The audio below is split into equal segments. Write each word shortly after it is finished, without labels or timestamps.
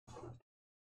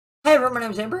Hey everyone, my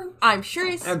name is Amber. I'm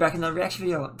Charisse. And I'm back in another reaction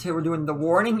video. Today we're doing the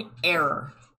warning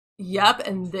error. Yep,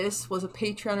 and this was a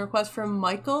Patreon request from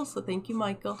Michael, so thank you,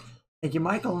 Michael. Thank you,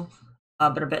 Michael.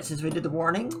 Been a bit since we did the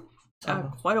warning.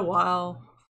 So, quite a while.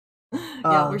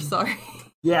 Yeah, we're sorry.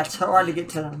 Yeah, it's so hard to get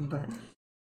to them, but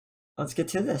let's get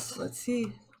to this. Let's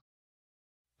see.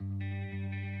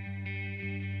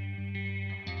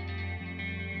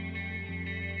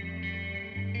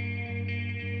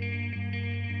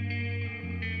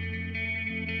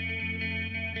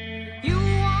 You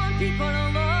want people to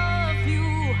love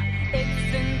you.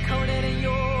 It's encoded in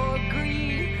your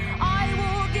greed. I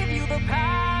will give you the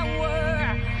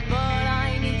power, but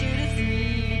I need you to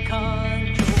see control.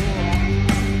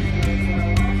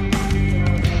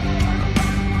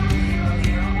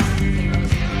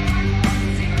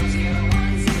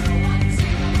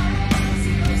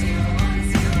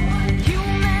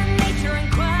 Human nature in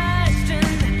question,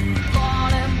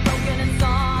 flawed and broken in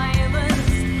silence.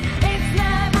 It's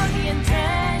never the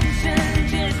intention,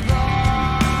 just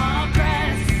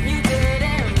progress. You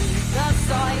didn't read the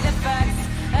side effects,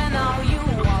 and now you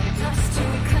want us to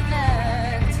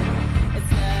connect.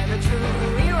 It's never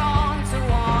truly wrong to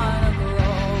wanna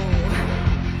grow.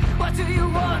 What do you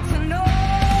want to know?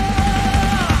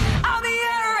 I'm the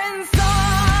air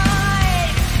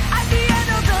inside. At the end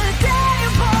of the day,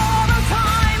 of all the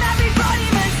time, everybody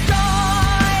must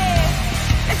die.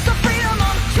 It's the freedom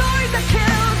of choice that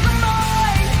kills the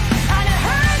mind, and it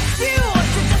hurts you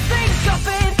to just think of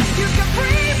it. You can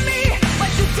free me,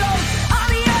 but you don't. I'm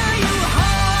the air you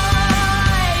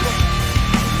hide,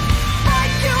 but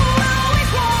you always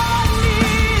want me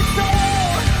so.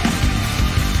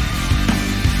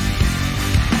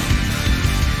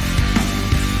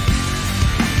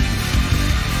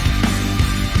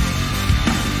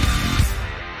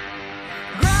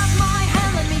 Grab my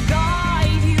hand, let me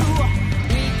guide you.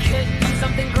 We could be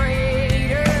something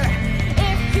greater.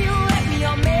 If you let me,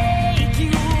 I'll make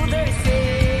you the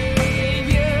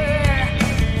savior.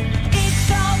 It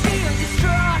shall be your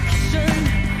destruction,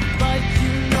 but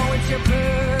you know it's your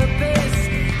purpose.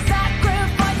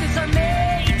 Sacrifices are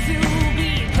made to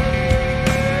be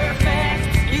perfect.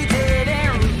 You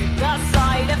didn't read the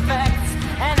side effects,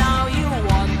 and now you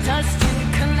want us to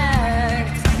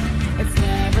connect. It's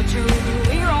never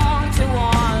truly wrong to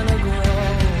wanna grow.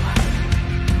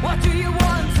 What do you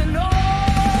want to know?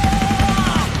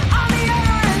 I'm the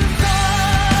air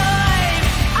inside.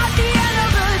 At the end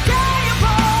of the day, of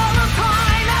all the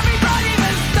time, everybody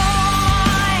must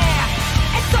die.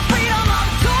 It's the freedom of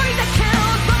choice that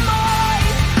kills the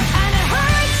mind, and it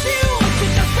hurts you to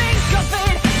just think of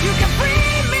it. You can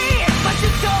free me, but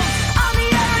you don't. I'm the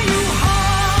air you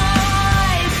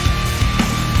hide,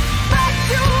 but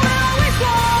you always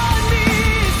want me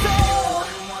so.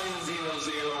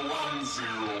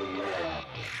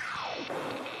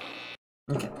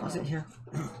 Okay, pause it here.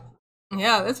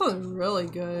 Yeah, this one's really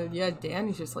good. Yeah,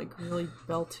 Danny's just like really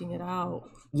belting it out.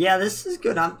 Yeah, this is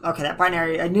good. Okay, that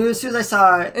binary, I knew as soon as I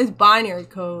saw it. It's binary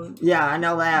code. Yeah, I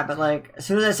know that, but like, as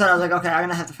soon as I saw it, I was like, okay, I'm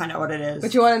gonna have to find out what it is.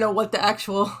 But you want to know what the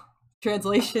actual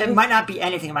translation It is? might not be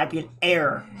anything, it might be an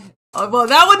error. Oh, well,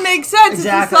 that would make sense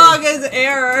Exactly. if the song is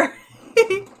error.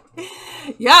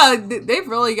 Yeah, they've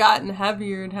really gotten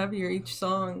heavier and heavier each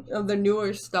song of the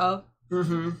newer stuff.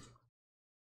 Mm-hmm.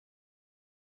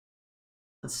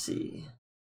 Let's see.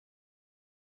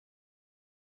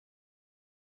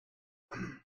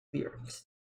 Lyrics.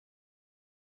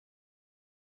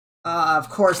 Of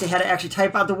course, they had to actually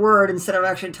type out the word instead of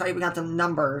actually typing out the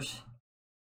numbers.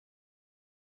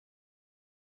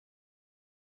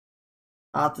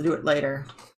 I'll have to do it later.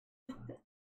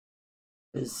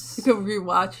 You can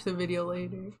rewatch the video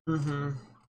later. Mm-hmm.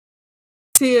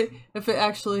 See it if it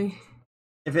actually.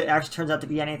 If it actually turns out to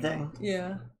be anything.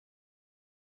 Yeah.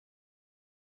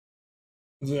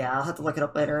 Yeah, I'll have to look it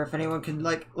up later. If anyone can,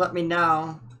 like, let me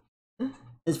know.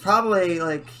 It's probably,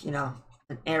 like, you know,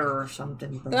 an error or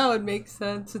something. But, That would make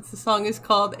sense since the song is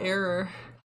called Error.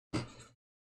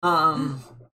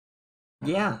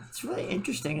 yeah, it's really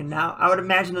interesting. And now I would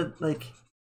imagine that, like,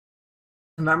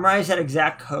 to memorize that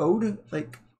exact code,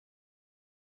 like,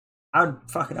 I would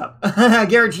fuck it up.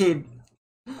 Guaranteed.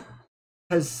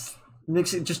 Because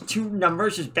mixing just two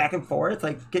numbers just back and forth,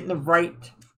 like, getting the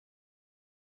right,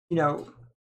 you know,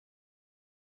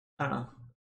 I don't know.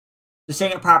 Just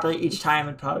saying it properly each time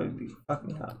would probably be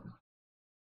fucking it up.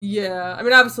 Yeah, I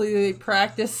mean, obviously they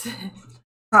practice.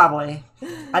 Probably.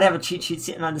 I'd have a cheat sheet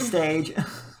sitting on the stage.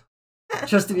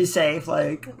 Just to be safe,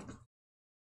 like.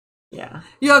 Yeah.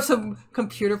 You have some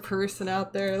computer person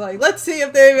out there, like, let's see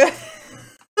if they.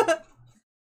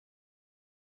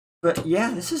 But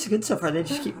yeah, this is good so far. They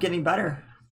just keep getting better.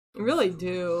 I really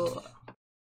do.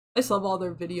 I just love all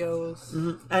their videos.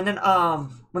 And then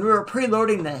when we were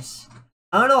preloading this,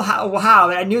 I don't know how,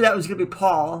 but I knew that was gonna be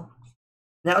Paul,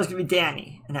 and that was gonna be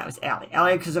Danny, and that was Allie.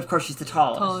 Allie, because of course she's the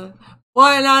tallest. Well,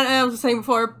 and I was saying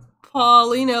before,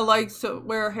 Paulina likes to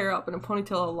wear her hair up in a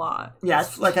ponytail a lot. Yeah,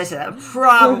 like I said, that's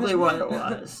probably what it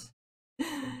was.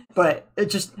 But it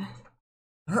just,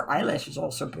 her eyelashes are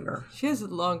also bigger. She has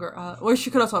longer, or she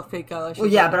could also have fake eyelashes. Well,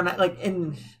 yeah, but I'm like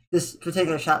in this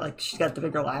particular shot, like she's got the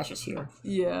bigger lashes here.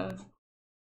 Yeah.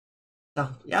 So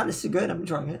yeah, this is good. I'm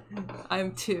enjoying it. I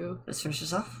am too. Let's finish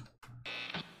this off.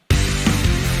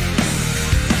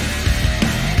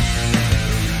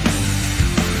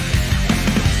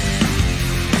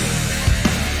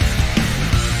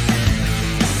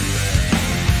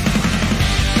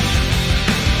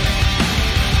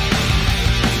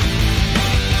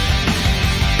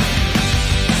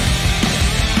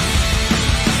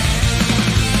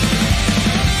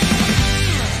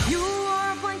 You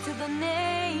are a point to the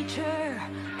nature,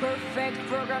 perfect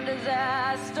program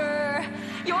disaster.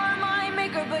 You're my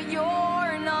maker, but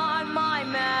you're not my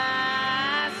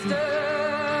master.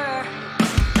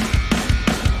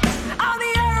 I'm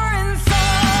the error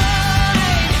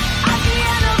inside. At the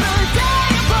end of the day,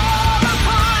 a ball of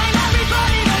pine,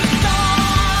 everybody must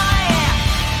die.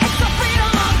 It's the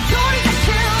freedom of choice that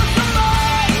kills the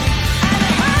mind, and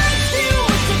it hurts you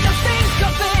to just think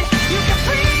of it. You can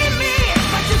free me,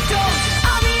 but you don't.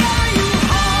 I'm the air you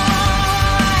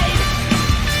hide.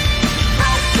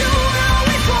 But you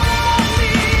always want me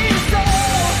so.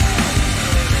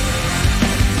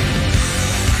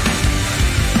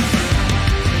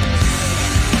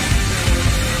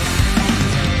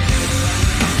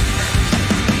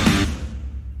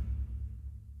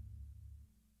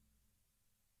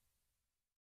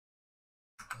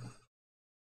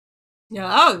 Yeah,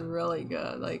 that was really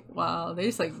good. Like, wow, they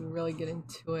just like really get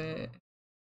into it.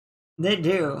 They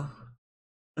do.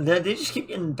 They just keep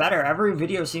getting better. Every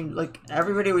video seems like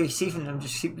every video we see from them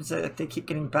just seems like they keep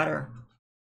getting better.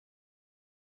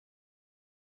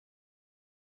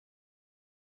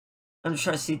 I'm just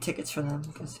trying to see tickets for them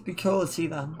because it'd be cool to see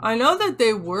them. I know that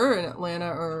they were in Atlanta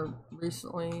or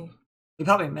recently. We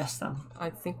probably missed them. I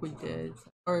think we did,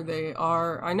 or they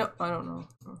are. I don't know.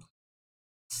 Let's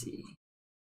see.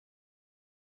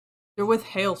 They're with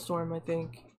Hailstorm, I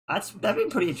think. That'd be a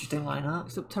pretty interesting lineup.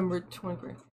 September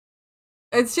 23rd.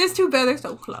 It's just too bad they're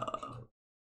so close.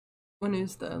 When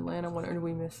is the Atlanta one, or do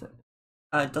we miss it?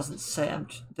 It doesn't say.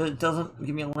 It doesn't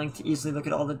give me a link to easily look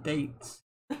at all the dates.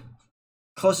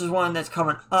 Closest one that's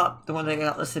coming up, the one that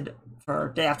got listed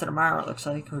for day after tomorrow, it looks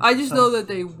like. I just know that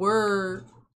they were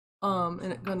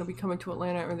going to be coming to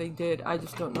Atlanta, or they did. I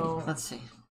just don't know. Let's see.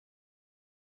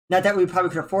 Not that we probably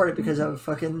could afford it because of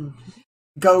fucking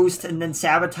Ghost and then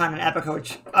Sabaton and Epica,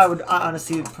 which I would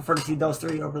honestly prefer to see those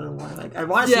three over the one. Like I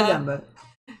want to see them, but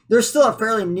they're still a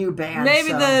fairly new band. Maybe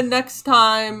so. the next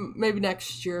time, maybe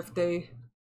next year if they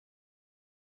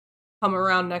come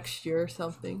around next year or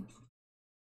something.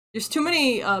 There's too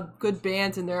many good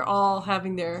bands, and they're all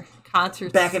having their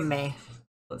concerts back in May.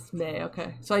 It's May,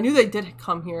 okay. So I knew they did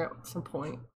come here at some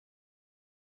point.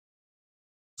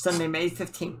 Sunday, May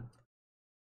 15th.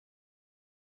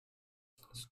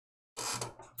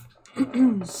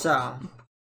 So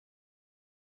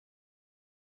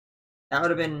that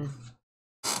would have been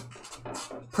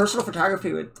personal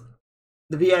photography with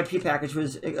the VIP package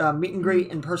was meet and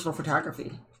greet and personal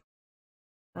photography.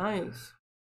 Nice.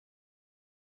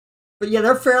 But yeah,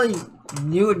 they're fairly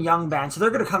new and young band, so they're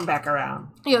gonna come back around.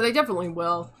 Yeah, they definitely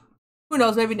will. Who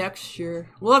knows? Maybe next year.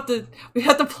 We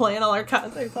have to plan all our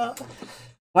concerts out.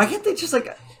 Why can't they just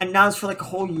like announce for like a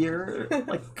whole year,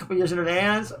 like a couple years in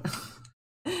advance?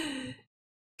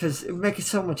 Because it would make it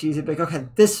so much easier. Like, okay,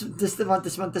 this month,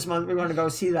 we're going to go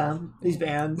see them, these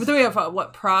bands. But then we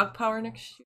have Prague Power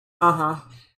next year.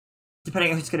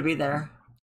 Depending on who's going to be there.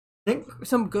 I think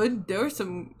there was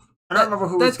some. I don't remember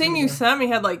who. That thing you sent me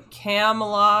had like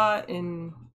Camelot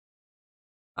and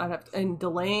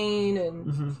Delane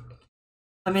and.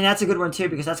 I mean, that's a good one too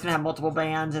because that's going to have multiple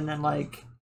bands, and then like.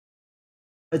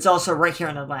 It's also right here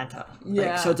in Atlanta.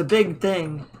 Yeah. Like, so it's a big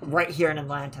thing right here in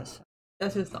Atlanta. So.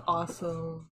 That's just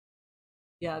awesome.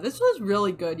 Yeah, this was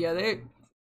really good. Yeah, they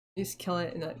just kill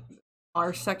it, and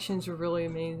our sections were really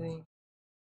amazing.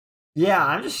 Yeah,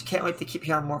 I just can't wait to keep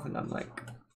hearing more from them. Like,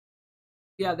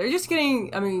 yeah, they're just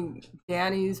getting. I mean,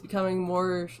 Danny's becoming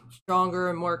more stronger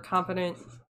and more confident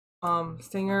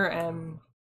singer, and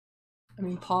I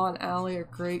mean, Paul and Allie are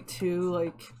great too.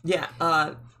 Like, yeah.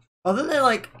 Other than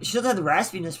like, she doesn't have the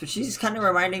raspiness, but she's kind of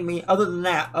reminding me. Other than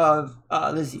that, of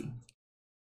Lizzie.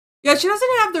 Yeah, she doesn't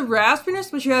have the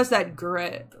raspiness, but she has that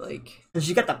grit. Like, And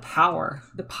she got the power.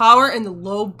 the power and the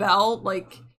low belt.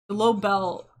 Like, the low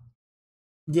belt.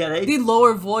 Yeah, The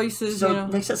lower voices, so you know.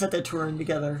 it makes sense that they're touring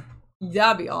together.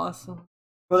 That'd be awesome.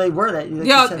 Well, they were that. Like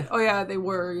Yeah. you said. Oh, yeah, they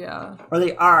were, yeah. Or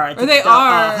they are. I think they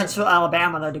are. Huntsville,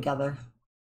 Alabama, they're together.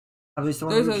 At least the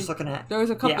one we were There's just looking at. There was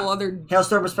a couple Yeah. other...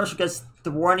 Hailstorm was special guest,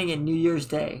 The Warning, and New Year's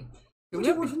Day. Did we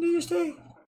do one for New Year's Day?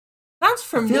 Sounds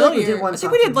feel familiar. like we did one I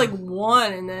think we did, something. like,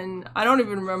 one, and then... I don't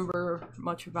even remember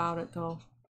much about it, though.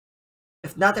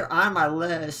 If not, they're on my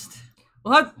list.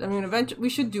 We'll have... I mean, eventually, we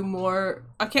should do more.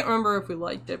 I can't remember if we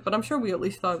liked it, but I'm sure we at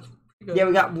least thought it was pretty good. Yeah,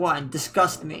 we got one.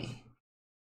 Disgust Me.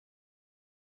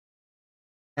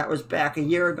 That was back a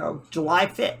year ago, July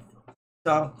 5th.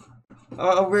 So,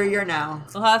 over a year now.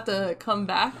 We'll have to come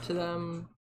back to them.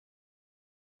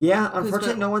 Yeah,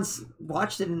 unfortunately, no one's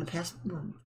watched it in the past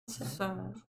month.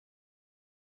 Sad.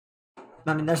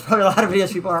 I mean, there's probably a lot of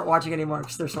videos people aren't watching anymore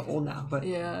because they're so old now. But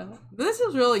Yeah. This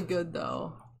is really good,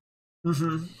 though.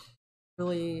 mm-hmm.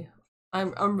 Really...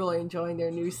 I'm really enjoying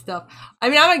their new stuff. I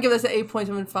mean, I'm gonna give this an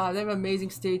 8.75. They have amazing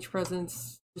stage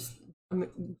presence, just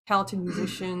talented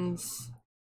musicians.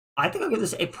 I think I'll give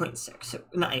this 8.6.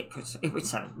 Not 8.6,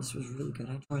 8.7. This was really good.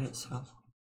 I enjoyed it. So,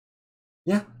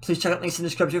 yeah, please check out links in the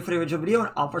description for the original video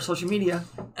and all of our social media.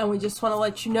 And we just want to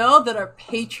let you know that our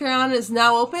Patreon is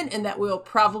now open and that we'll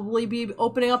probably be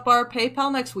opening up our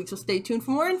PayPal next week. So stay tuned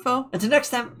for more info. Until next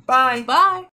time, bye.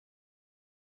 Bye.